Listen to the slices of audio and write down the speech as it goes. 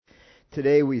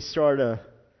Today we start a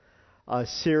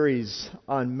series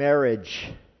on marriage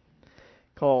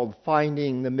called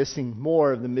Finding the Missing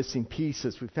More of the Missing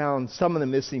Pieces. We found some of the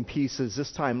missing pieces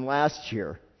this time last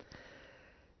year.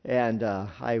 And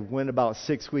I went about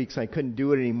 6 weeks and I couldn't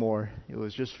do it anymore. It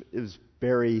was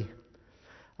very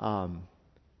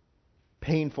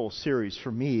painful series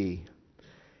for me.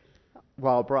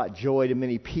 While it brought joy to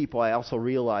many people, I also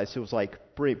realized it was like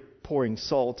pouring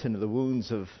salt into the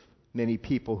wounds of many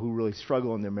people who really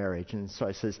struggle in their marriage. And so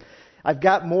I says, I've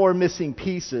got more missing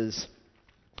pieces,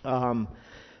 but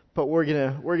we're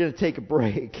gonna take a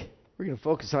break. We're gonna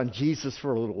focus on Jesus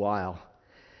for a little while.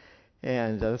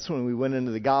 And that's when we went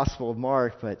into the Gospel of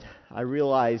Mark. But I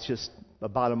realized just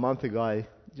about a month ago, I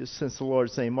just sensed the Lord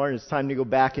saying, Martin, it's time to go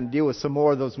back and deal with some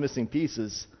more of those missing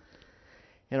pieces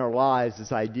in our lives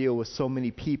as I deal with so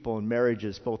many people and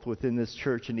marriages, both within this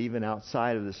church and even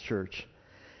outside of this church.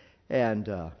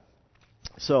 And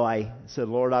so I said,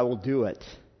 Lord, I will do it.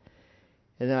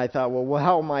 And then I thought, well,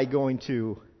 how am I going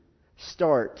to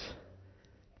start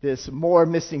this more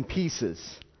missing pieces?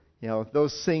 You know,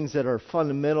 those things that are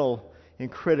fundamental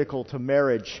and critical to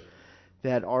marriage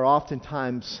that are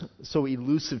oftentimes so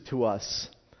elusive to us.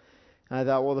 And I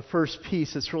thought, well, the first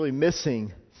piece that's really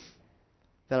missing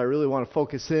that I really want to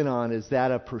focus in on is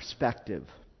that of perspective.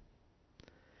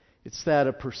 It's that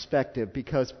of perspective,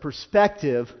 because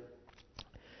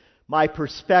my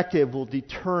perspective will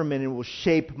determine and will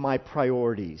shape my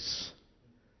priorities.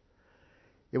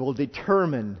 It will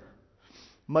determine,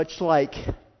 much like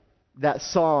that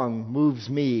song moves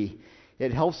me,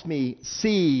 it helps me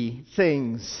see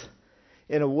things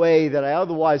in a way that I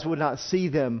otherwise would not see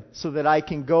them, so that I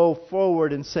can go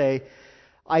forward and say,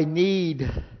 I need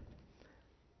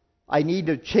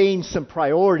to change some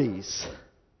priorities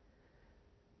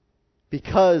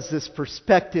because this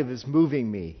perspective is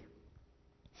moving me.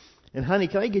 And honey,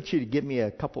 can I get you to get me a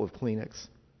couple of Kleenex?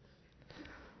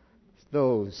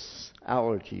 Those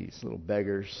allergies, little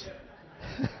beggars.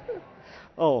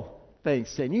 Oh,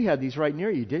 thanks, Stan. You had these right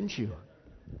near you, didn't you?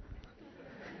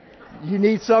 You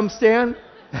need some, Stan?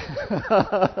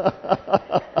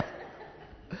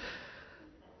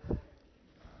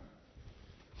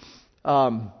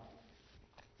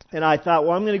 And I thought,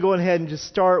 well, I'm going to go ahead and just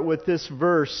start with this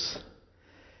verse.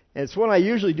 And it's one I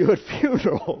usually do at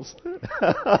funerals.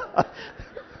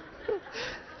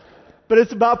 But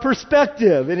it's about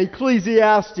perspective. In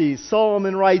Ecclesiastes,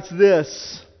 Solomon writes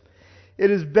this: it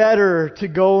is better to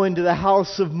go into the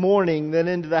house of mourning than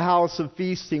into the house of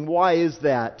feasting. Why is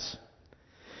that?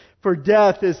 For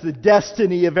death is the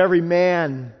destiny of every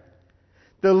man.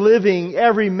 The living,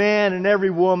 every man and every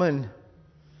woman,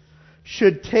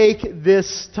 should take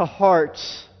this to heart.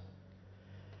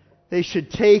 They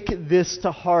should take this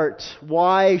to heart.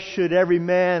 Why should every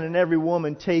man and every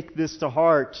woman take this to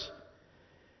heart?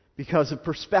 Because of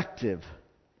perspective.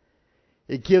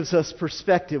 It gives us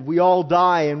perspective. We all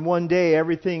die, and one day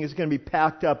everything is going to be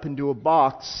packed up into a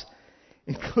box,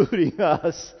 including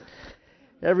us.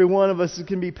 Every one of us is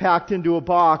going to be packed into a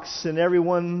box, and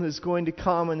everyone is going to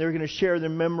come, and they're going to share their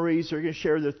memories, they're going to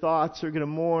share their thoughts, they're going to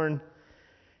mourn,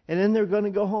 and then they're going to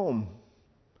go home.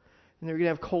 And they're going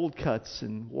to have cold cuts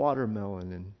and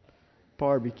watermelon and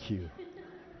barbecue.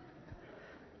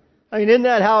 I mean, isn't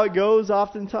that how it goes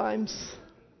oftentimes?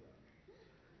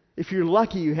 If you're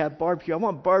lucky, you have barbecue. I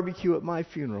want barbecue at my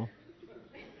funeral.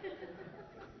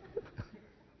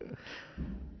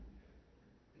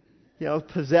 You know,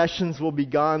 possessions will be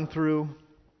gone through.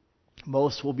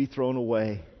 Most will be thrown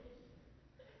away.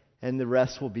 And the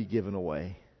rest will be given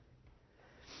away.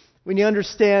 When you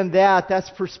understand that,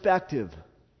 that's perspective.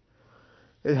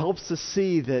 It helps to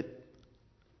see that,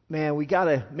 man, we got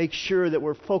to make sure that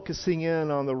we're focusing in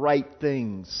on the right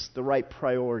things, the right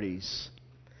priorities.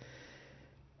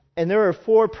 And there are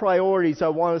 4 priorities I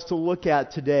want us to look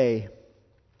at today.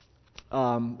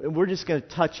 And we're just going to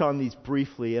touch on these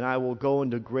briefly, and I will go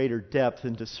into greater depth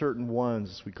into certain ones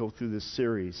as we go through this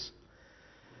series.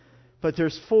 But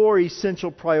there's 4 essential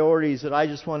priorities that I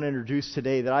just want to introduce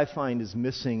today that I find is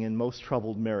missing in most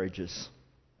troubled marriages.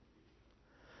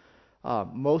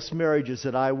 Most marriages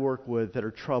that I work with that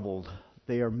are troubled,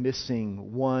 they are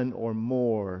missing one or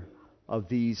more of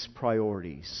these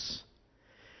priorities.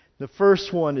 The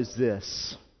first one is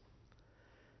this.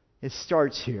 It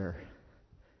starts here.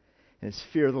 And it's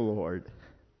fear the Lord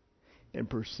and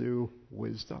pursue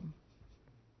wisdom.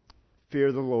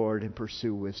 Fear the Lord and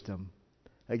pursue wisdom.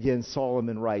 Again,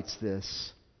 Solomon writes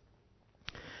this: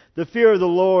 the fear of the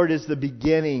Lord is the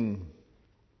beginning.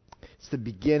 It's the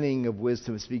beginning of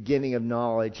wisdom. It's the beginning of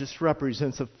knowledge. This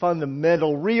represents a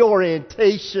fundamental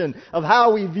reorientation of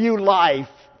how we view life.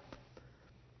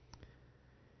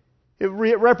 It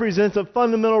represents a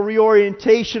fundamental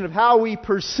reorientation of how we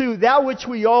pursue that which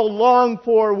we all long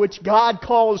for, which God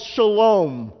calls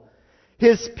shalom,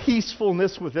 His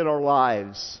peacefulness within our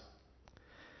lives.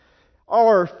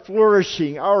 Our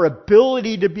flourishing, our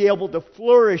ability to be able to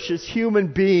flourish as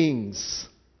human beings.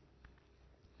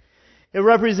 It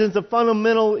represents a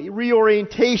fundamental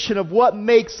reorientation of what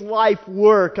makes life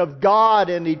work, of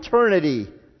God and eternity.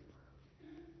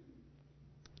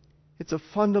 It's a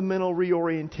fundamental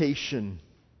reorientation.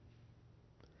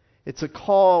 It's a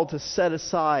call to set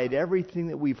aside everything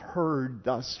that we've heard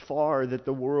thus far that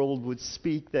the world would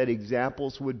speak, that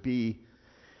examples would be,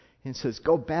 and says,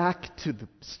 go back to the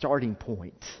starting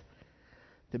point,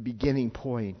 the beginning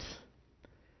point,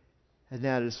 and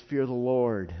that is fear the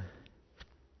Lord.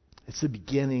 It's the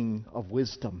beginning of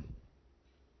wisdom,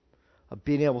 of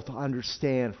being able to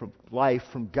understand from life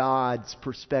from God's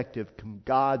perspective, from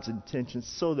God's intentions,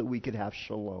 so that we could have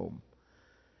shalom,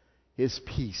 His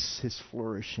peace, His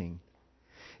flourishing.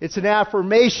 It's an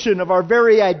affirmation of our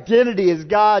very identity as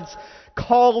God's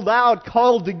called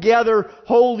together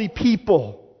holy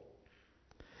people.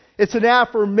 It's an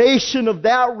affirmation of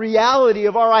that reality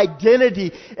of our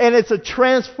identity, and it's a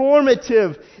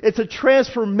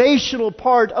transformational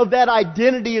part of that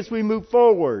identity as we move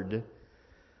forward.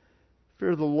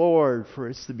 Fear the Lord, for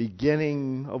it's the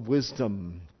beginning of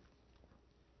wisdom.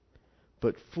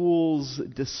 But fools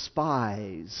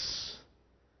despise.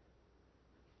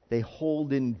 They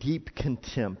hold in deep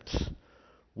contempt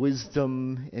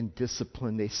wisdom and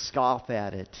discipline. They scoff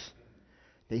at it.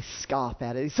 They scoff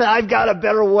at it. They say, I've got a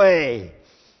better way.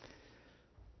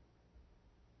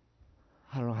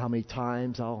 I don't know how many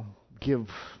times I'll give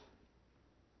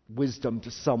wisdom to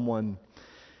someone,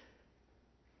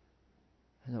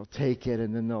 and they'll take it,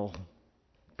 and then they'll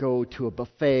go to a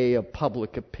buffet of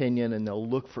public opinion, and they'll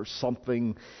look for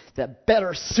something that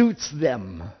better suits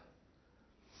them.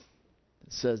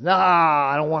 It says, nah,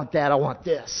 I don't want that, I want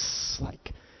this.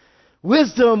 Like,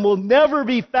 wisdom will never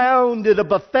be found at a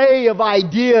buffet of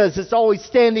ideas. It's always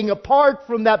standing apart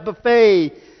from that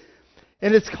buffet.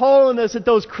 And it's calling us at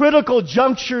those critical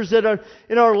junctures that are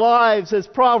in our lives, as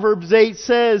Proverbs 8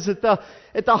 says, at the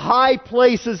high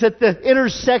places, at the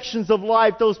intersections of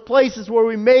life, those places where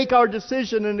we make our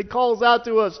decision, and it calls out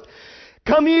to us,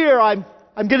 come here, I'm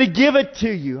going to give it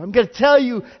to you. I'm going to tell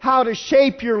you how to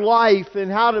shape your life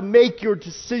and how to make your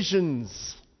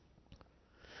decisions.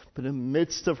 But in the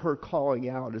midst of her calling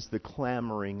out is the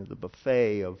clamoring of the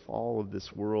buffet of all of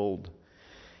this world,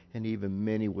 and even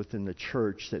many within the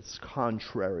church that's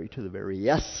contrary to the very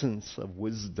essence of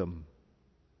wisdom.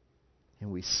 And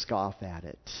we scoff at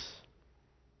it.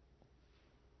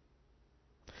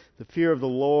 The fear of the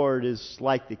Lord is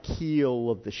like the keel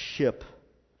of the ship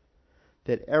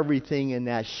that everything in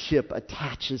that ship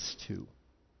attaches to.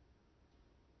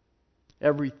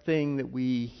 Everything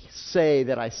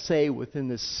that I say within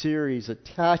this series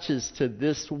attaches to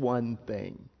this one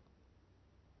thing.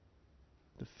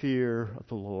 The fear of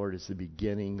the Lord is the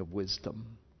beginning of wisdom.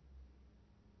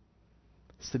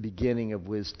 It's the beginning of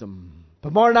wisdom.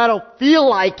 But Martin, I don't feel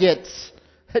like it.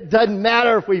 It doesn't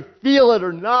matter if we feel it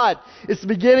or not. It's the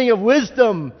beginning of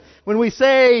wisdom. When we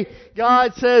say,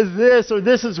 God says this, or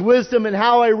this is wisdom in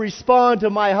how I respond to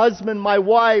my husband, my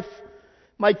wife,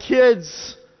 my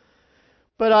kids,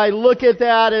 but I look at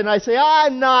that and I say,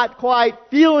 I'm not quite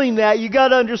feeling that. You got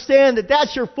to understand that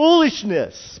that's your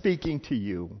foolishness speaking to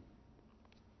you.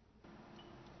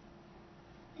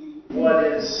 What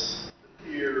is the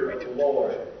fear of the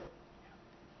Lord?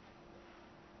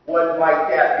 What might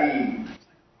that be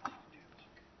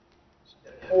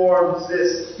that forms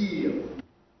this keel?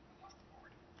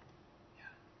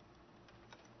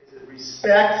 Is it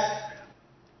respect?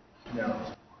 No.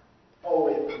 Oh,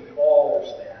 it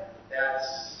involves that.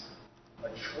 That's a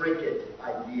trinket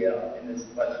idea, and it's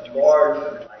much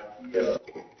larger idea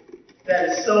that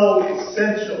is so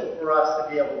essential for us to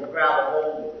be able to grab a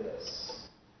hold of this.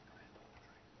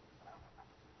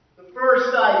 The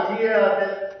first idea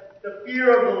that the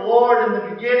fear of the Lord and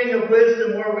the beginning of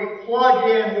wisdom, where we plug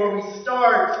in, where we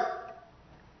start,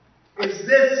 is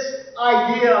this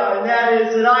idea, and that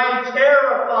is that I am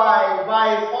terrified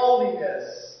by His holiness.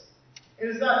 It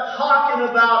is not talking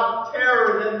about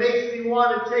terror that makes me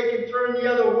want to take and turn the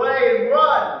other way and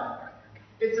run.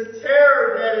 It's a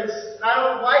terror that is, I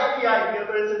don't like the idea,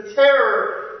 but it's a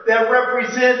terror that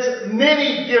represents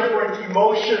many different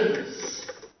emotions.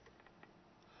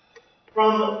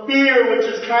 From fear, which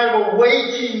is kind of a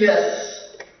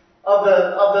weightiness of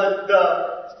the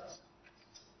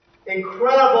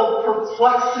incredible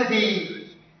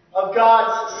perplexity of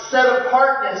God's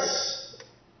set-apartness,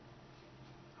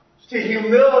 to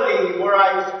humility where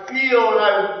I feel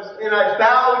and I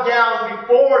bow down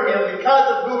before Him because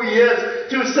of who He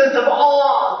is, to a sense of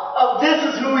awe of this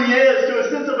is who He is, to a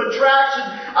sense of attraction.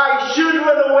 I should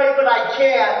run away, but I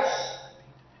can't.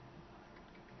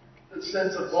 The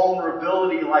sense of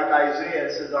vulnerability, like Isaiah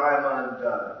says, I'm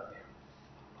undone.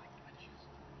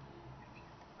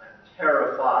 I'm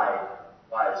terrified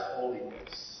by His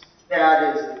holiness.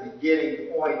 That is the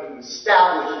beginning point to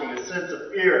establishing a sense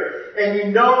of fear. And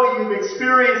you know you've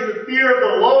experienced the fear of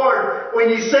the Lord when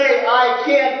you say, I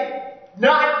can't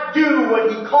not do what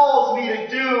He calls me to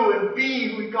do and be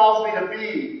who He calls me to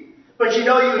be. But you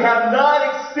know you have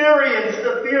not experienced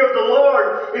the fear of the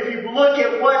Lord if you look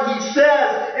at what He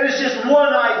says, and it's just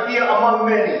one idea among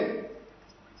many.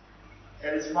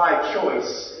 And it's my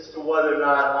choice as to whether or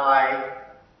not I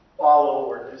follow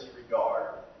or disregard.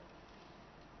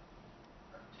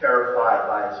 I'm terrified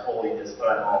by His holiness, but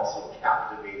I'm also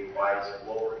captivated by His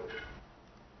glory.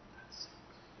 This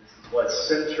is what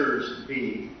centers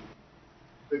me.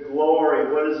 The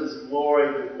glory, what is His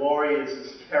glory? The glory is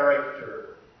His character.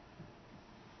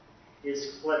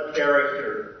 His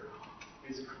character,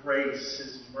 His grace,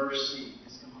 His mercy,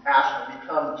 His compassion.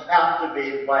 Become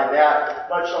captivated by that.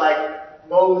 Much like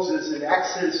Moses in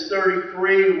Exodus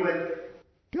 33 when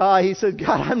he said,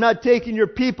 God, I'm not taking your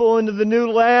people into the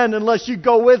new land unless you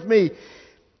go with me.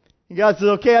 And God says,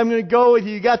 okay, I'm going to go with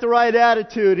you. You got the right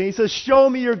attitude. And He says, show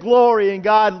me your glory. And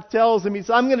God tells him, He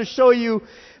says, I'm going to show you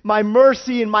my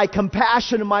mercy and my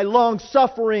compassion and my long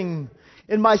suffering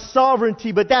and my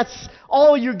sovereignty, but that's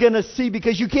all you're going to see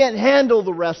because you can't handle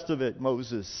the rest of it,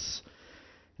 Moses.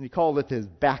 And He called it His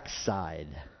backside.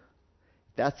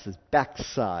 That's His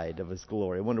backside of His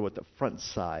glory. I wonder what the front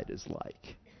side is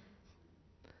like.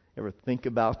 Ever think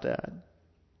about that?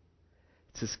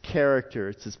 It's His character,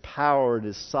 it's His power and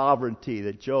His sovereignty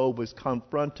that Job was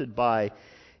confronted by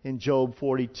in Job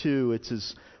 42. It's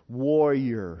His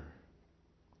warrior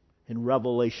in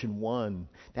Revelation 1.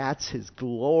 That's His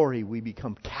glory. We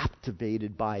become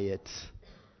captivated by it.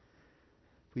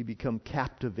 We become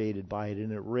captivated by it,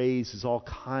 and it raises all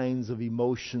kinds of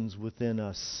emotions within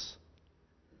us.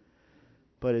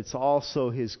 But it's also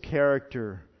His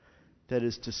character that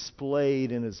is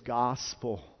displayed in His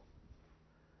gospel.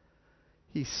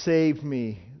 He saved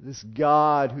me. This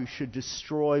God who should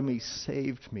destroy me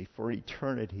saved me for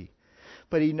eternity.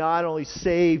 But He not only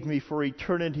saved me for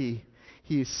eternity,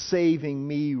 He is saving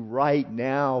me right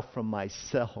now from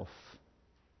myself.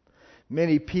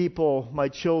 Many people, my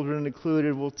children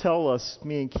included, will tell us,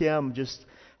 me and Kim, just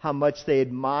how much they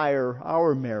admire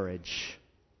our marriage,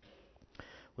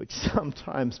 which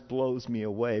sometimes blows me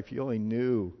away. If you only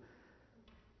knew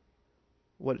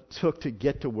what it took to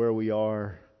get to where we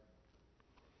are.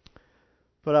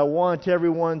 But I want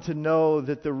everyone to know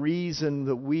that the reason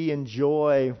that we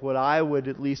enjoy what I would,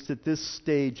 at least at this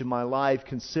stage of my life,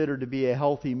 consider to be a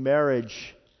healthy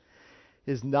marriage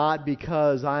is not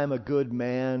because I'm a good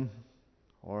man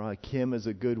or Kim is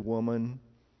a good woman.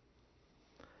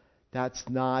 That's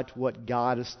not what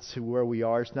got us to where we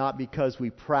are. It's not because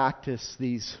we practice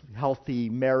these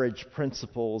healthy marriage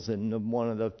principles in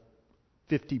one of the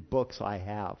 50 books I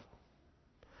have.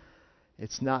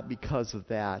 It's not because of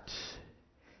that.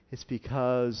 It's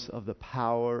because of the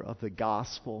power of the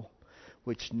gospel,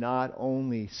 which not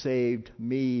only saved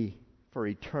me for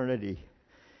eternity,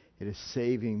 it is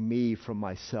saving me from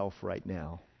myself right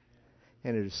now.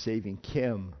 And it is saving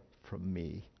Kim from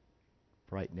me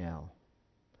right now.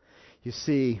 You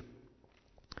see,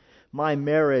 my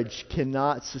marriage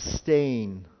cannot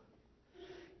sustain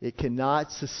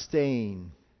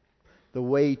the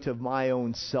weight of my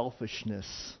own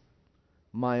selfishness,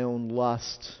 my own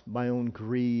lust, my own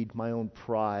greed, my own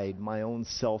pride, my own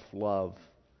self-love.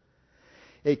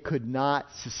 It could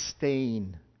not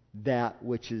sustain that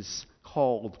which is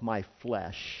called my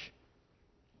flesh.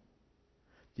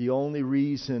 The only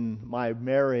reason my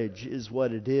marriage is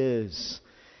what it is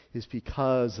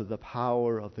because of the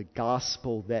power of the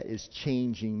gospel that is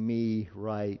changing me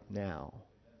right now.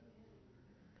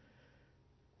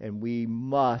 And we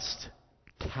must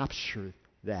capture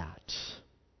that.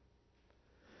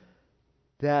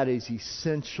 That is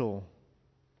essential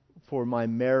for my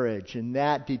marriage, and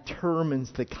that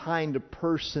determines the kind of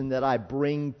person that I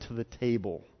bring to the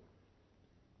table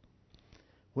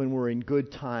when we're in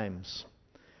good times,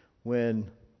 when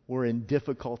we're in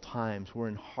difficult times, we're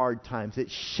in hard times.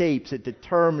 It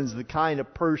determines the kind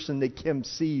of person that Kim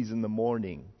sees in the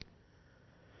morning,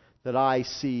 that I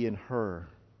see in her.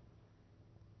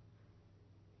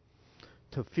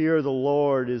 To fear the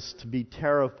Lord is to be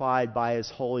terrified by His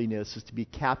holiness, is to be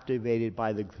captivated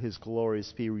by His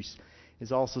glorious beauty.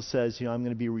 It also says, I'm going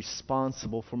to be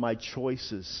responsible for my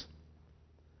choices.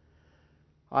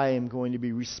 I am going to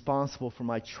be responsible for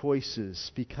my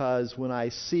choices, because when I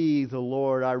see the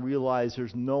Lord, I realize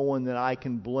there's no one that I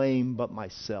can blame but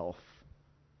myself.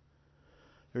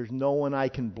 There's no one I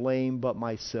can blame but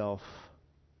myself.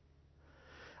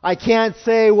 I can't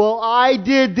say, well, I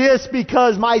did this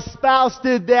because my spouse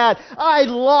did that. I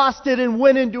lost it and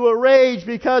went into a rage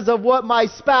because of what my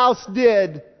spouse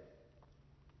did.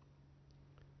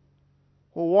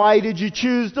 Well, why did you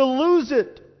choose to lose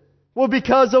it? Well,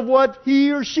 because of what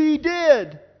he or she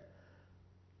did.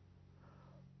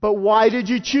 But why did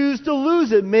you choose to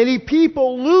lose it? Many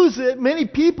people lose it. Many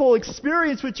people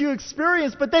experience what you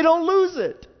experience, but they don't lose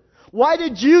it. Why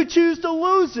did you choose to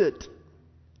lose it?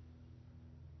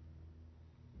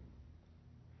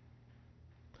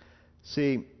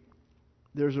 See,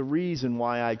 there's a reason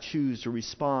why I choose to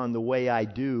respond the way I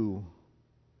do.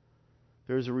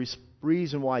 There's a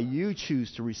reason why you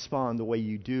choose to respond the way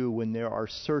you do when there are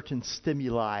certain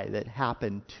stimuli that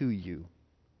happen to you.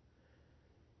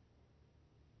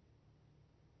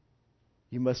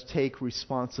 You must take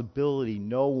responsibility.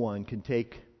 No one can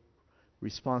take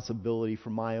responsibility for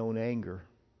my own anger.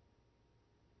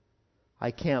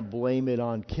 I can't blame it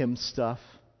on Kim's stuff.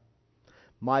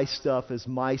 My stuff is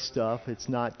my stuff. It's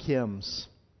not Kim's.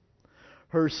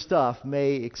 Her stuff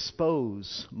may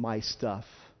expose my stuff,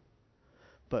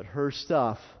 but her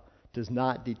stuff does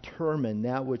not determine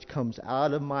that which comes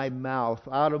out of my mouth,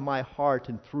 out of my heart,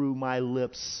 and through my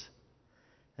lips,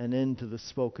 and into the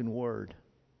spoken word.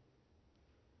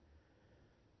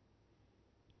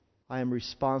 I am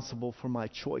responsible for my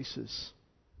choices.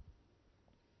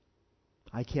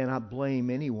 I cannot blame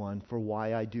anyone for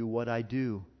why I do what I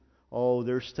do. Oh,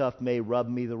 their stuff may rub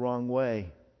me the wrong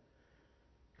way,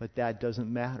 but that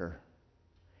doesn't matter.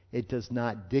 It does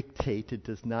not dictate, it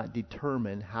does not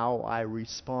determine how I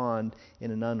respond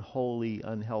in an unholy,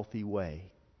 unhealthy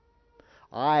way.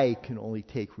 I can only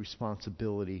take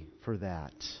responsibility for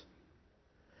that.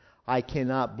 I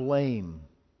cannot blame.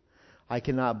 I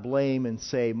cannot blame and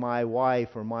say my wife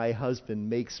or my husband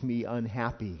makes me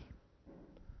unhappy.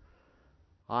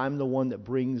 I'm the one that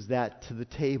brings that to the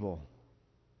table.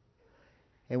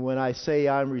 And when I say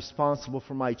I'm responsible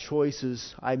for my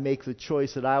choices, I make the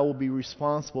choice that I will be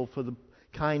responsible for the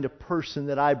kind of person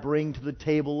that I bring to the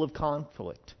table of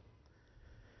conflict.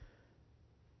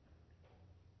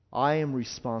 I am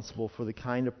responsible for the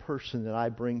kind of person that I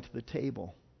bring to the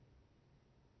table.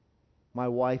 My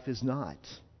wife is not.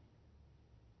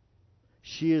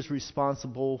 She is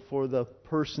responsible for the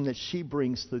person that she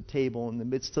brings to the table in the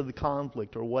midst of the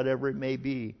conflict or whatever it may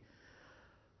be.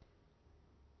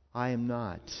 I am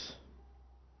not.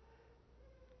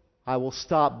 I will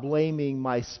stop blaming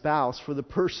my spouse for the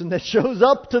person that shows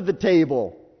up to the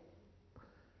table.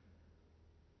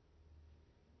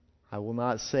 I will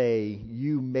not say,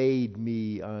 you made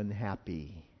me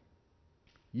unhappy.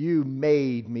 You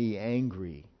made me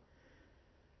angry.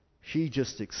 She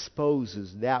just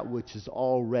exposes that which is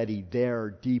already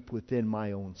there deep within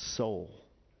my own soul.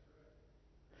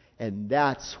 And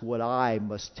that's what I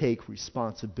must take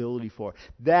responsibility for.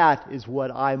 That is what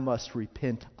I must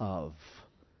repent of.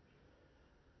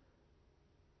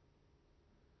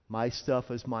 My stuff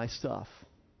is my stuff.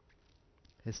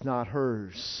 It's not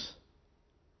hers.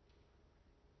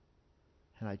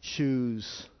 And I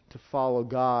choose to follow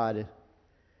God.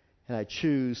 And I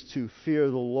choose to fear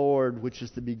the Lord, which is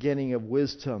the beginning of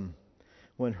wisdom.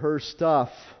 When her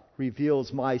stuff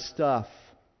reveals my stuff,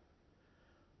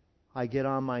 I get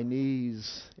on my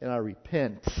knees and I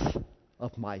repent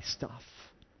of my stuff.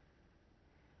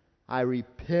 I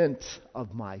repent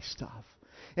of my stuff.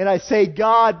 And I say,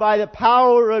 God, by the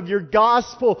power of your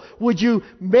gospel, would you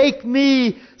make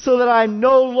me so that I'm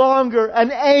no longer an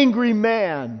angry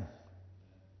man?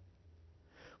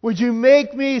 Would you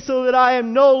make me so that I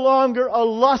am no longer a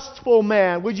lustful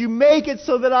man? Would you make it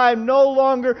so that I am no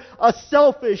longer a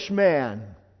selfish man?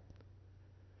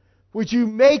 Would you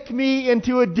make me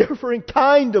into a different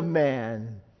kind of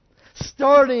man,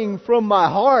 starting from my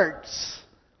heart?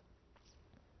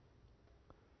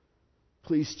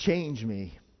 Please change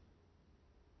me.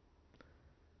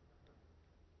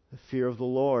 The fear of the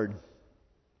Lord.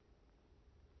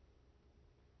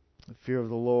 The fear of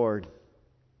the Lord.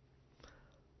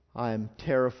 I am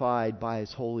terrified by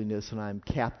His holiness, and I am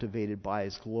captivated by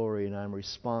His glory, and I am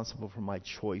responsible for my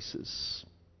choices.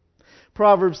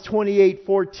 Proverbs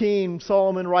 28:14,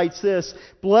 Solomon writes this,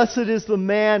 "Blessed is the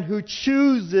man who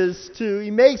chooses to,"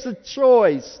 he makes a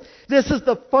choice. This is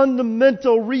the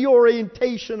fundamental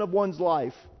reorientation of one's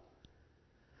life.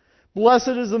 Blessed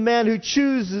is the man who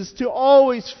chooses to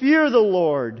always fear the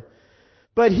Lord.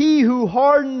 But he who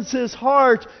hardens his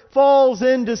heart falls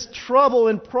into trouble.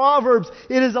 In Proverbs,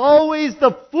 it is always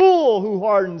the fool who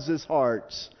hardens his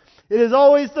heart. It is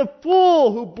always the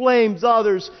fool who blames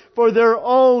others for their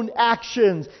own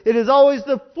actions. It is always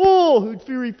the fool who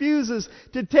refuses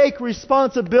to take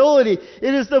responsibility.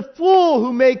 It is the fool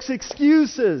who makes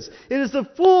excuses. It is the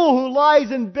fool who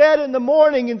lies in bed in the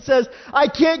morning and says, I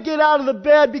can't get out of the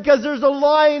bed because there's a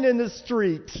lion in the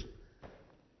street.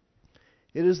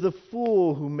 It is the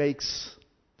fool who makes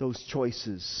those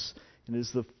choices. It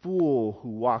is the fool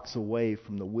who walks away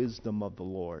from the wisdom of the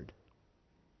Lord.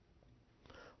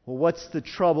 Well, what's the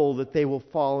trouble that they will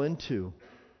fall into?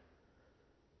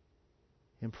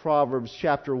 In Proverbs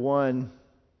chapter 1,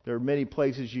 there are many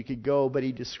places you could go, but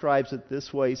he describes it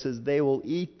this way. He says, they will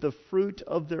eat the fruit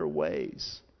of their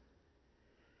ways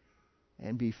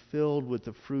and be filled with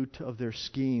the fruit of their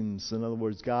schemes. In other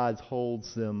words, God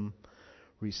holds them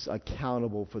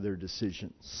accountable for their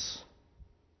decisions.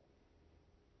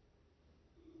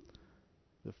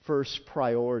 The first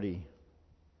priority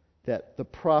that the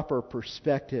proper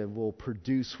perspective will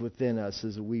produce within us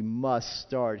is we must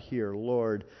start here.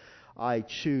 Lord, I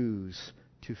choose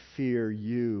to fear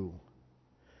you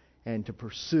and to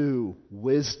pursue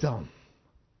wisdom.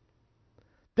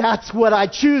 That's what I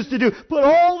choose to do. Put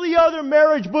all the other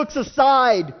marriage books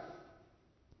aside.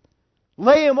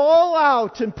 Lay them all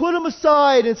out and put them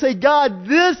aside and say, God,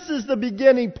 this is the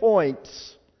beginning point.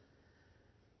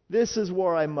 This is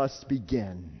where I must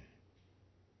begin.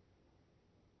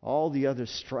 All the other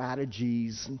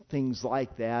strategies and things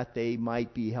like that, they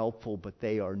might be helpful, but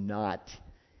they are not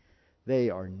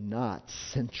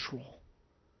central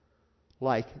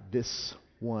like this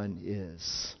one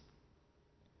is.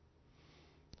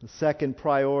 The second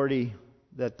priority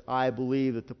that I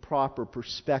believe that the proper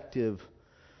perspective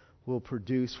will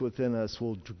produce within us,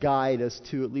 will guide us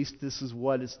to, at least this is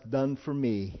what it's done for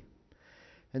me,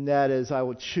 and that is I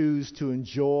will choose to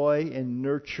enjoy and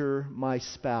nurture my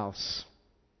spouse.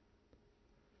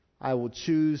 I will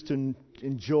choose to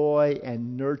enjoy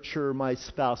and nurture my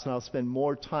spouse. And I'll spend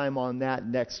more time on that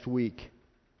next week.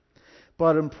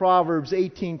 But in Proverbs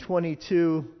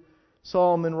 18:22,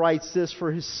 Solomon writes this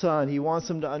for his son. He wants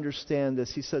him to understand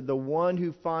this. He said, the one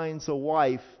who finds a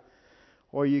wife,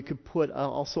 or you could put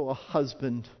also a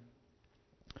husband,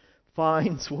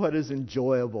 finds what is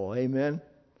enjoyable. Amen?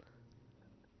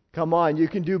 Come on, you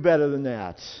can do better than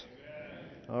that.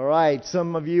 All right,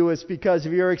 some of you, it's because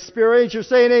of your experience, you're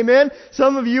saying amen.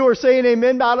 Some of you are saying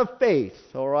amen out of faith.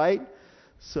 All right?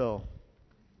 So,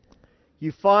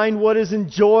 you find what is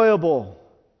enjoyable.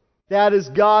 That is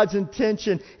God's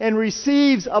intention. And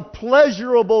receives a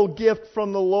pleasurable gift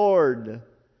from the Lord.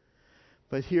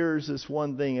 But here's this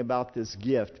one thing about this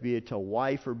gift. Be it a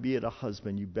wife or be it a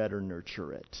husband, you better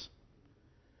nurture it.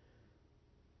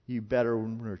 You better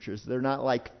nurture it. They're not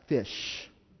like fish,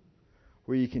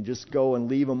 where you can just go and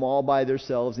leave them all by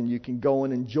themselves and you can go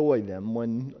and enjoy them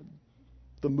when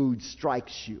the mood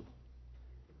strikes you.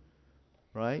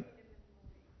 Right?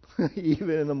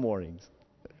 Even in the mornings.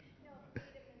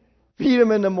 Feed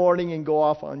them in the morning and go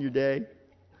off on your day.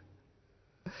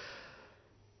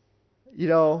 You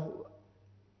know,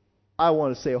 I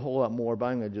want to say a whole lot more, but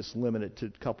I'm going to just limit it to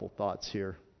a couple thoughts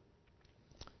here.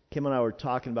 Kim and I were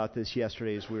talking about this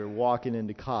yesterday as we were walking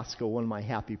into Costco, one of my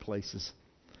happy places.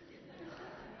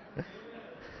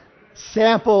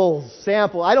 Sample.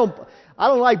 I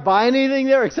don't like buying anything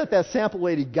there except that sample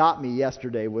lady got me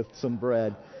yesterday with some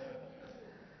bread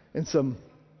and some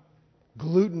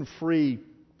gluten-free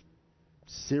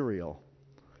cereal.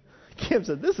 Kim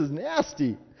said, "This is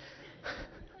nasty."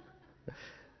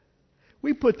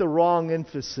 We put the wrong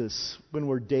emphasis when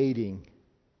we're dating,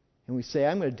 and we say,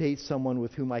 "I'm going to date someone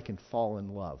with whom I can fall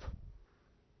in love."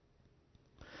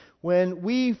 When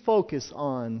we focus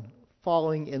on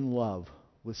falling in love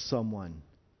with someone,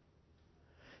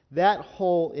 that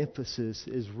whole emphasis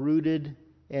is rooted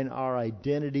in our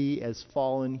identity as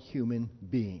fallen human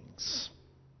beings.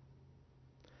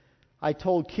 I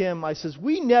told Kim, I says,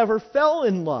 we never fell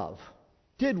in love,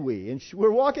 did we? And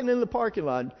we're walking in the parking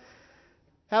lot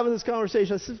having this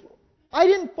conversation. I says, I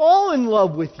didn't fall in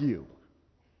love with you.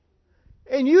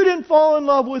 And you didn't fall in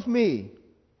love with me.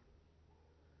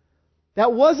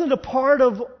 That wasn't a part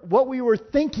of what we were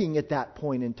thinking at that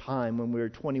point in time when we were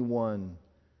 21.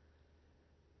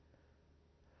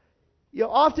 You know,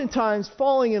 oftentimes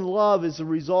falling in love is a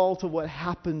result of what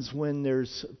happens when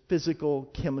there's physical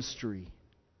chemistry.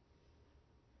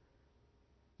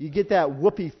 You get that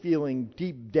whoopee feeling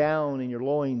deep down in your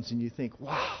loins and you think,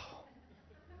 wow,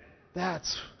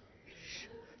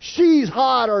 she's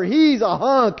hot or he's a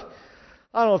hunk.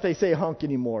 I don't know if they say hunk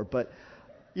anymore, but,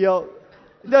 you know,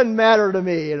 It doesn't matter to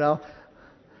me,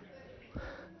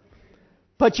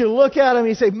 But you look at him and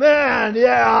you say, man,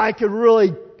 yeah, I could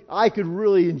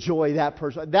really enjoy that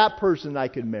person. That person I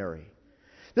could marry.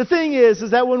 The thing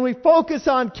is that when we focus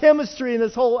on chemistry and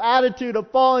this whole attitude of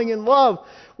falling in love,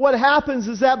 what happens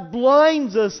is that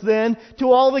blinds us then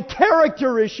to all the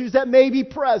character issues that may be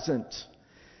present.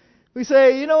 We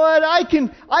say, you know what, I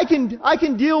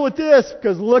can deal with this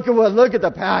because look at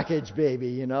the package,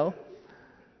 baby,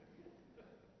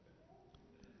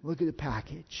 Look at the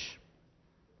package.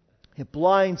 It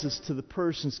blinds us to the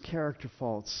person's character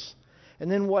faults. And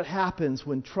then what happens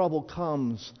when trouble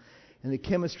comes and the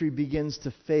chemistry begins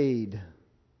to fade?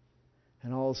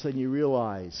 And all of a sudden you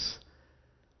realize,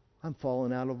 I'm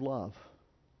falling out of love.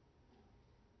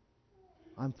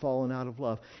 I'm falling out of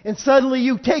love. And suddenly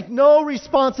you take no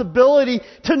responsibility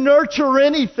to nurture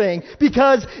anything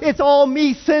because it's all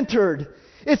me-centered.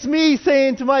 It's me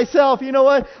saying to myself, you know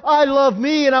what? I love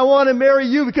me and I want to marry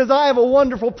you because I have a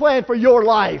wonderful plan for your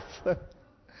life. And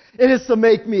it's to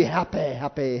make me happy,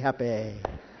 happy, happy.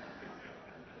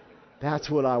 That's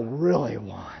what I really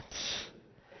want.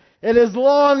 And as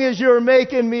long as you're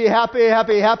making me happy,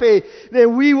 happy, happy,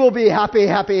 then we will be happy,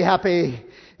 happy, happy.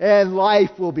 And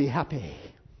life will be happy.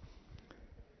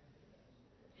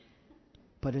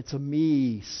 But it's a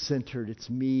me-centered, it's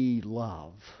me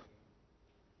love.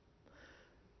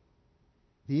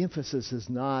 The emphasis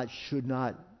should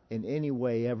not in any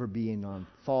way ever be on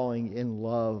falling in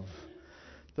love.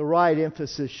 The right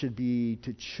emphasis should be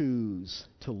to choose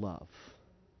to love.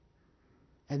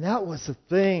 And that was the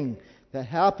thing that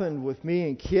happened with me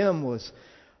and Kim was,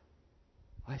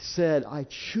 I said, I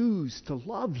choose to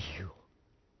love you.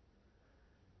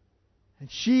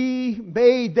 And she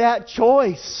made that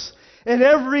choice. And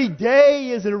every day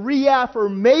is a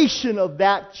reaffirmation of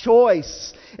that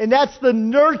choice. And that's the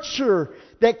nurture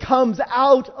that comes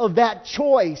out of that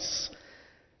choice.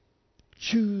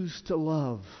 Choose to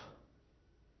love.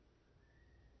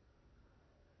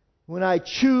 When I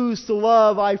choose to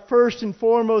love, I first and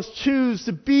foremost choose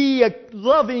to be a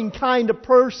loving kind of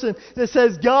person that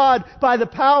says, God, by the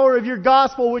power of your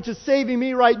gospel, which is saving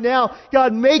me right now,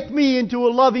 God, make me into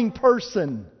a loving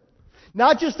person.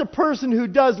 Not just a person who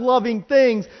does loving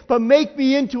things, but make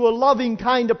me into a loving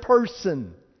kind of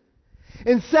person.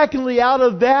 And secondly, out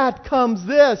of that comes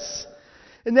this.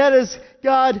 And that is,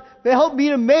 God, help me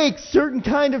to make certain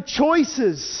kind of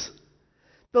choices.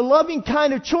 The loving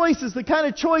kind of choices, the kind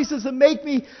of choices that make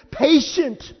me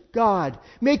patient, God.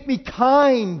 Make me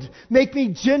kind, make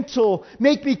me gentle,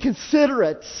 make me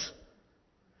considerate.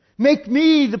 Make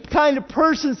me the kind of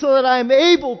person so that I'm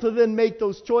able to then make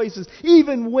those choices,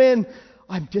 even when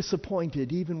I'm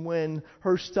disappointed, even when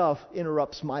her stuff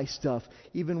interrupts my stuff,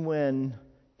 even when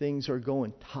things are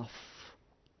going tough.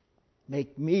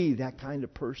 Make me that kind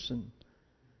of person.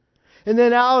 And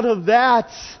then out of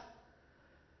that,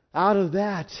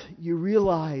 you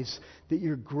realize that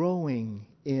you're growing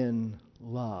in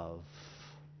love.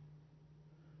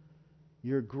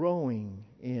 You're growing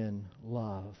in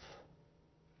love.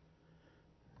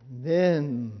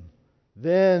 Then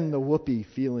the whoopee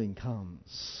feeling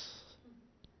comes.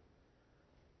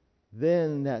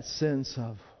 Then that sense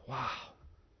of, wow,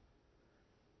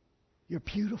 you're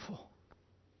beautiful.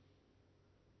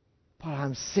 But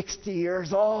I'm 60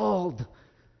 years old.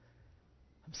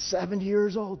 I'm 70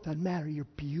 years old. Doesn't matter. You're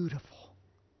beautiful.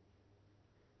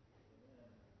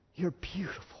 You're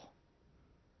beautiful.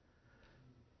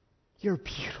 You're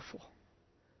beautiful.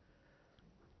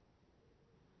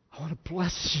 I want to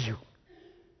bless you.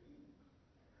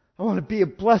 I want to be a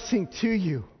blessing to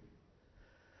you.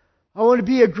 I want to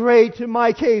be a great, in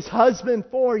my case, husband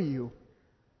for you.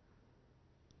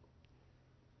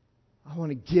 I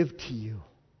want to give to you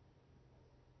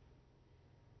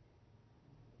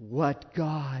what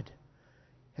God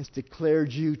has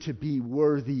declared you to be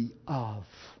worthy of.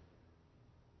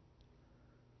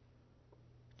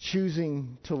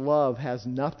 Choosing to love has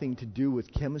nothing to do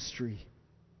with chemistry.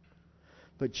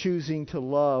 But choosing to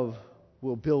love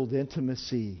will build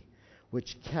intimacy,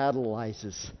 which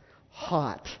catalyzes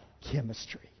hot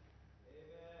chemistry.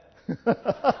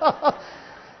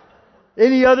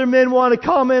 Any other men want to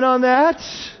comment on that?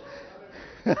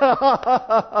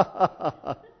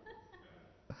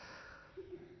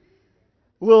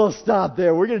 We'll stop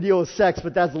there. We're going to deal with sex,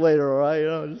 but that's later, all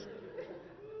right?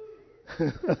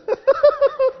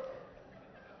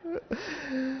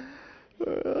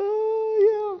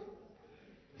 Yeah.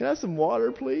 Can I have some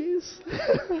water, please?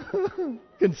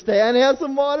 Can Stan have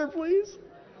some water, please?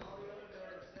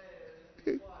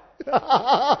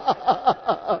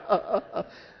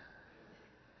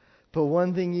 But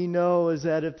one thing you know is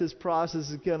that if this process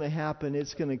is going to happen,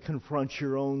 it's going to confront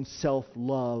your own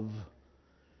self-love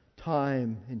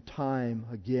time and time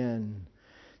again.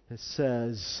 It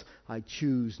says, I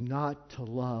choose not to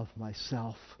love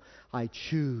myself. I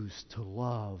choose to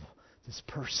love this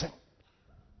person.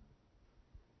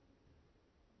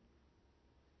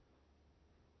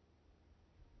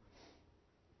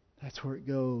 That's where it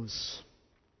goes.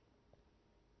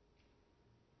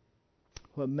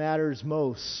 What matters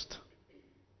most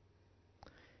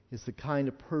is the kind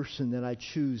of person that I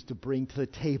choose to bring to the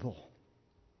table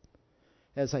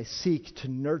as I seek to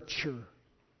nurture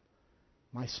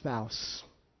my spouse.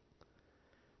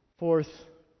 Fourth,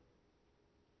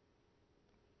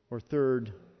 or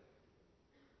third,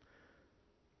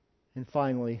 and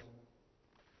finally,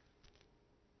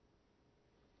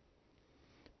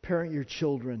 parent your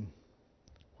children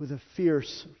with a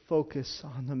fierce focus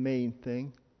on the main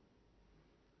thing.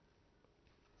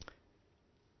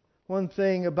 One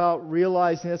thing about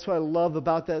realizing, that's what I love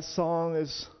about that song,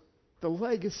 is the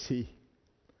legacy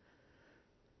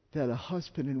that a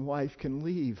husband and wife can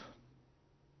leave.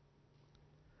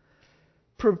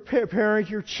 Parent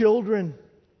your children.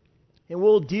 And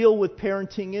we'll deal with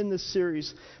parenting in this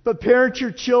series. But parent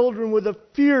your children with a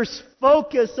fierce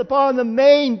focus upon the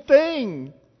main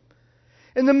thing.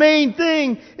 And the main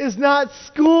thing is not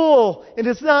school, and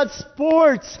it's not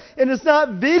sports, and it's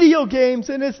not video games,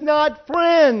 and it's not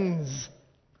friends.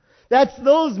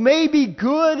 Those may be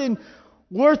good and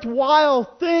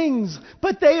worthwhile things,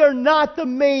 but they are not the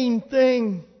main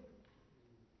thing.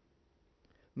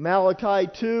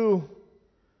 Malachi 2.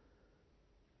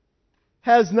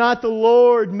 Has not the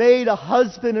Lord made a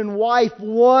husband and wife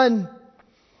one?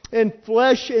 And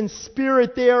flesh and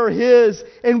spirit they are His.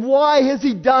 And why has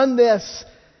He done this?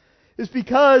 It's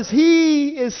because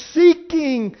He is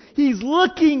seeking, He's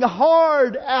looking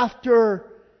hard after,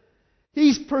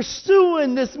 He's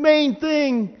pursuing this main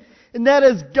thing, and that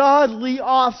is godly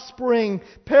offspring.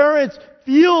 Parents,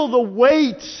 feel the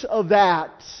weight of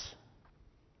that.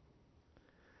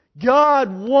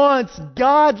 God wants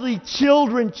godly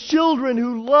children, children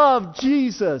who love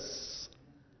Jesus.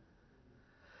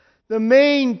 The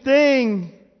main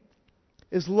thing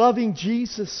is loving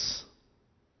Jesus.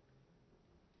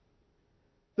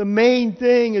 The main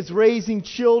thing is raising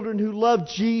children who love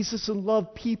Jesus and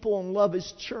love people and love His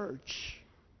church.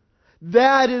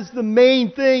 That is the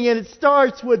main thing, and it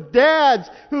starts with dads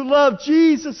who love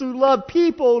Jesus, who love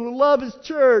people, and who love His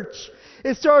church.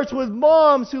 It starts with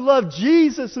moms who love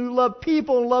Jesus, who love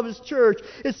people and love His church.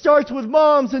 It starts with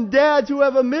moms and dads who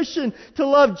have a mission to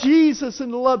love Jesus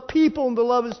and to love people and to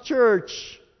love His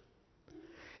church.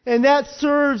 And that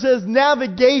serves as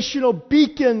navigational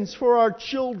beacons for our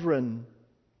children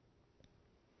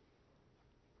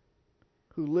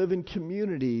who live in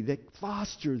community that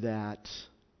foster that.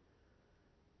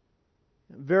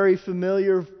 A very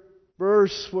familiar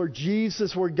verse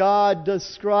where God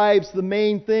describes the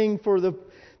main thing for the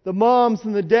moms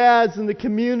and the dads and the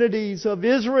communities of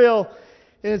Israel.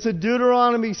 And it's in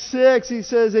Deuteronomy 6. He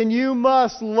says, and you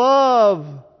must love.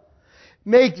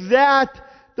 Make that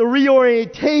the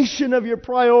reorientation of your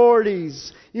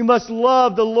priorities. You must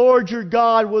love the Lord your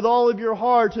God with all of your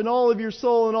heart and all of your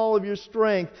soul and all of your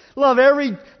strength. Love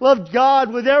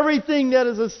God with everything that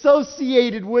is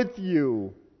associated with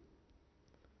you.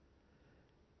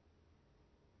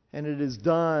 And it is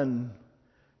done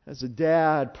as a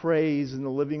dad prays in the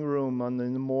living room in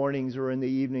the mornings or in the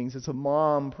evenings. As a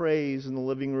mom prays in the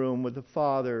living room with the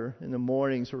father in the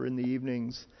mornings or in the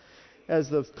evenings. As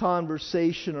the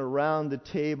conversation around the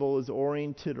table is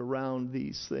oriented around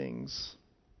these things.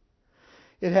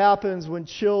 It happens when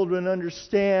children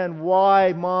understand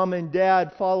why mom and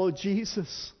dad follow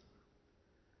Jesus.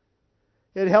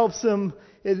 It helps them.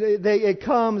 It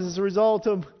comes as a result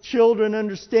of children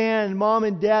understand mom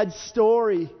and dad's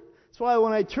story. That's why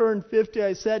when I turned 50,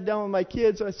 I sat down with my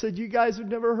kids. I said, you guys have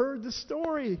never heard the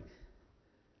story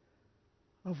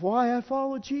of why I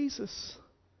follow Jesus.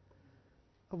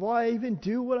 Of why I even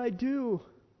do what I do.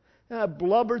 And I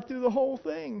blubbered through the whole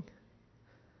thing.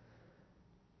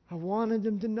 I wanted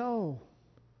them to know.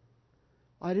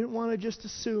 I didn't want to just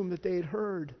assume that they had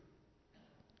heard.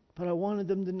 But I wanted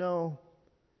them to know.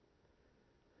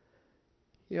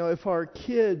 You know, if our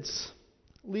kids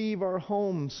leave our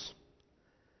homes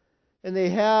and they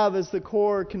have as the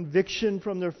core conviction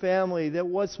from their family that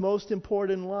what's most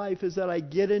important in life is that I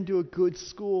get into a good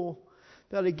school,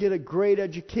 that I get a great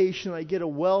education, I get a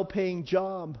well-paying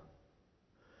job,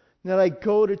 that I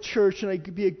go to church and I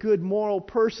be a good moral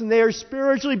person, they are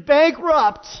spiritually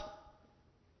bankrupt.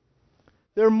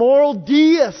 They're moral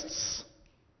deists.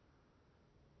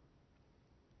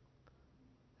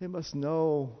 They must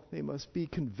know, they must be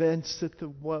convinced that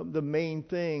the main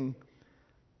thing,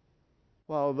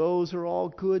 while those are all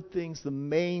good things, the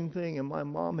main thing in my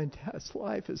mom and dad's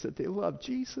life is that they love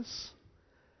Jesus.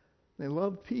 They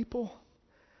loved people.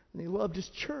 And they loved His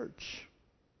church.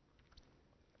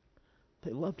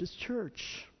 They loved His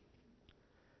church.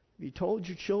 Have you told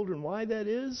your children why that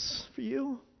is for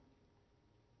you?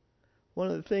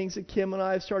 One of the things that Kim and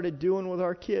I have started doing with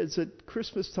our kids at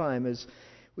Christmas time is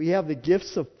we have the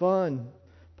gifts of fun,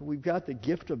 but we've got the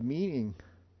gift of meaning.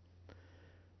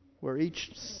 Where each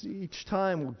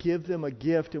time we'll give them a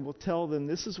gift and we'll tell them,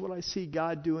 this is what I see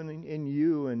God doing in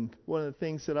you. And one of the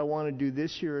things that I want to do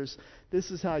this year is, this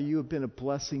is how you have been a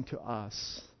blessing to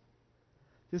us.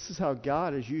 This is how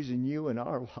God is using you in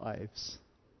our lives.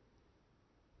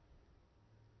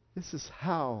 This is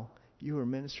how you are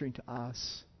ministering to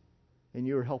us and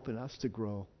you are helping us to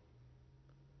grow.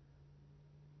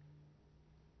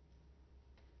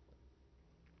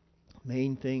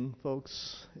 Main thing,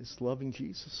 folks, is loving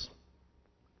Jesus.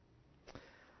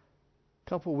 A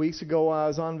couple of weeks ago, I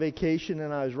was on vacation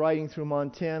and I was riding through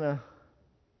Montana.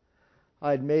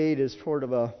 I'd made as sort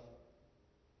of a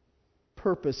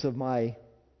purpose of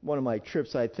one of my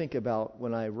trips I think about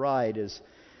when I ride is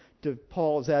to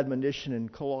Paul's admonition in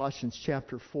Colossians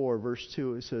chapter 4, verse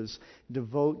 2. It says,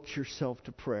 devote yourself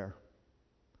to prayer.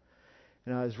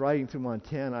 And I was riding through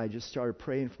Montana. I just started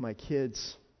praying for my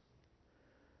kids.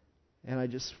 And I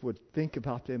just would think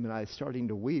about them, and I was starting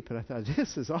to weep. And I thought,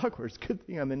 this is awkward. It's a good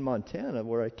thing I'm in Montana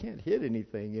where I can't hit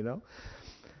anything,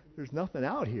 There's nothing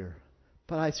out here.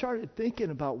 But I started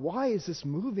thinking about, why is this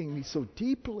moving me so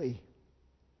deeply?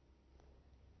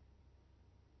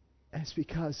 And it's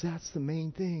because that's the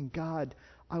main thing. God,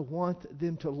 I want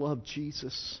them to love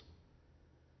Jesus.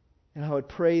 And I would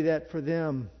pray that for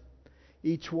them,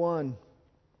 each one.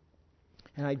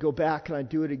 And I'd go back and I'd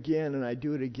do it again, and I'd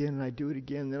do it again, and I'd do it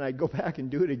again. And then I'd go back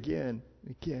and do it again,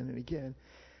 and again, and again.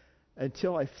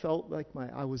 Until I felt like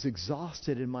I was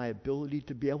exhausted in my ability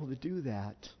to be able to do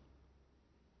that.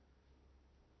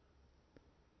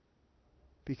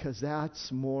 Because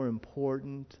that's more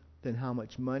important than how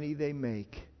much money they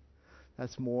make.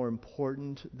 That's more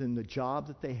important than the job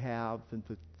that they have, than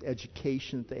the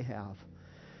education that they have.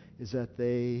 Is that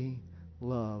they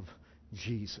love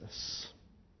Jesus.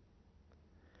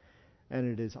 And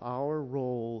it is our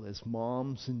role as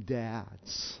moms and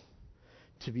dads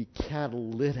to be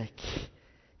catalytic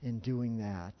in doing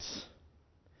that.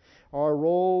 Our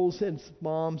roles as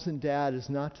moms and dads is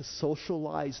not to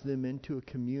socialize them into a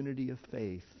community of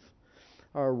faith.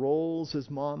 Our roles as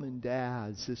mom and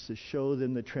dads is to show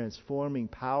them the transforming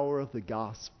power of the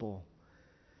gospel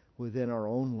within our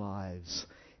own lives,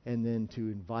 and then to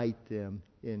invite them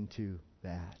into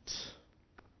that.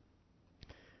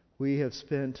 We have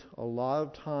spent a lot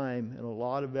of time and a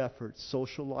lot of effort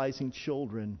socializing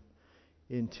children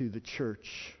into the church.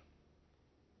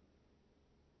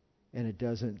 And it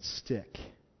doesn't stick.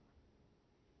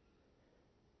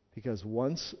 Because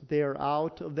once they are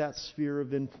out of that sphere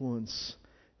of influence,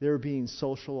 they're being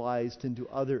socialized into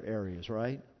other areas,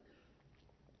 right?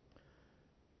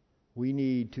 We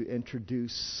need to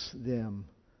introduce them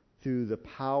through the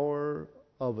power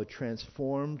of a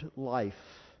transformed life,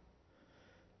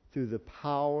 through the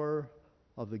power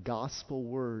of the gospel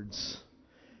words.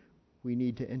 We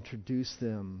need to introduce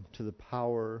them to the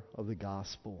power of the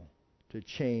gospel to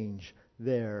change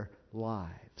their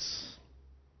lives.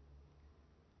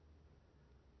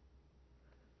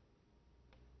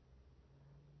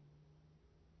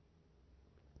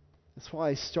 That's why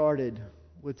I started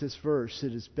with this verse.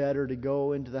 It is better to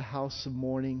go into the house of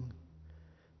mourning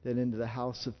than into the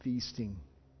house of feasting.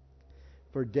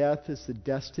 For death is the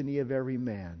destiny of every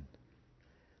man.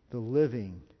 The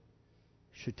living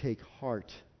should take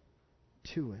heart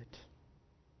to it.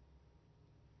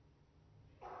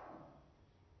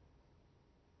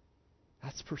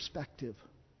 That's perspective.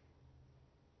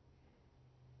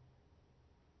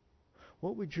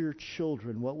 What would your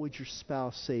children, what would your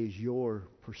spouse say is your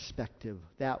perspective,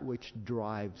 that which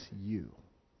drives you?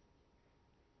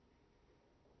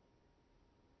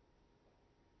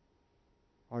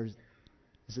 Or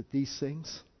is it these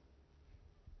things?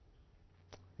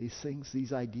 These things,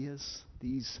 these ideas,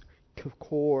 these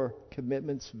core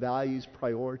commitments, values,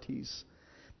 priorities,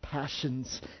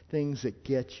 passions, things that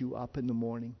get you up in the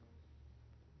morning?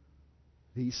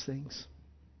 These things?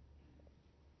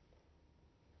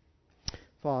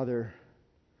 Father,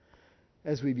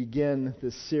 as we begin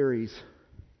this series,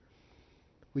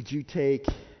 would you take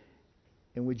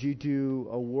and would you do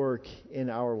a work in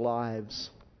our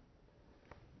lives?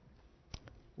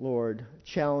 Lord,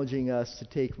 challenging us to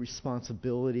take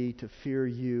responsibility, to fear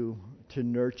you, to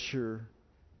nurture,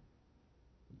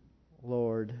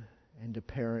 Lord, and to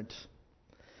parent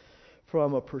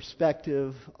from a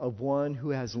perspective of one who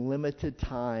has limited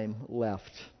time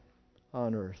left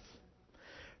on earth.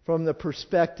 From the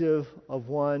perspective of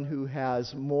one who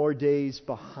has more days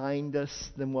behind us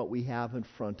than what we have in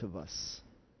front of us.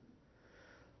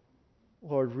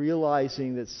 Lord,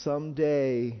 realizing that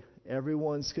someday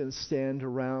everyone's going to stand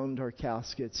around our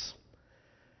caskets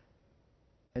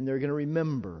and they're going to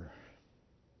remember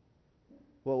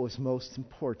what was most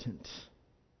important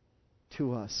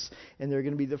to us. And they're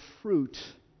going to be the fruit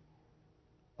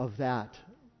of that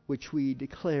which we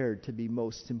declared to be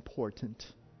most important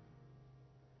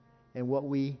and what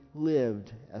we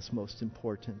lived as most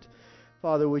important.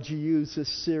 Father, would you use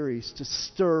this series to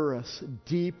stir us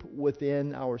deep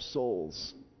within our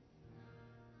souls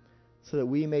so that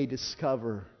we may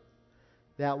discover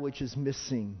that which is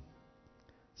missing,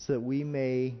 so that we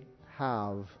may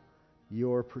have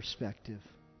your perspective.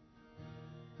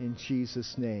 In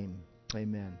Jesus' name,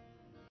 amen.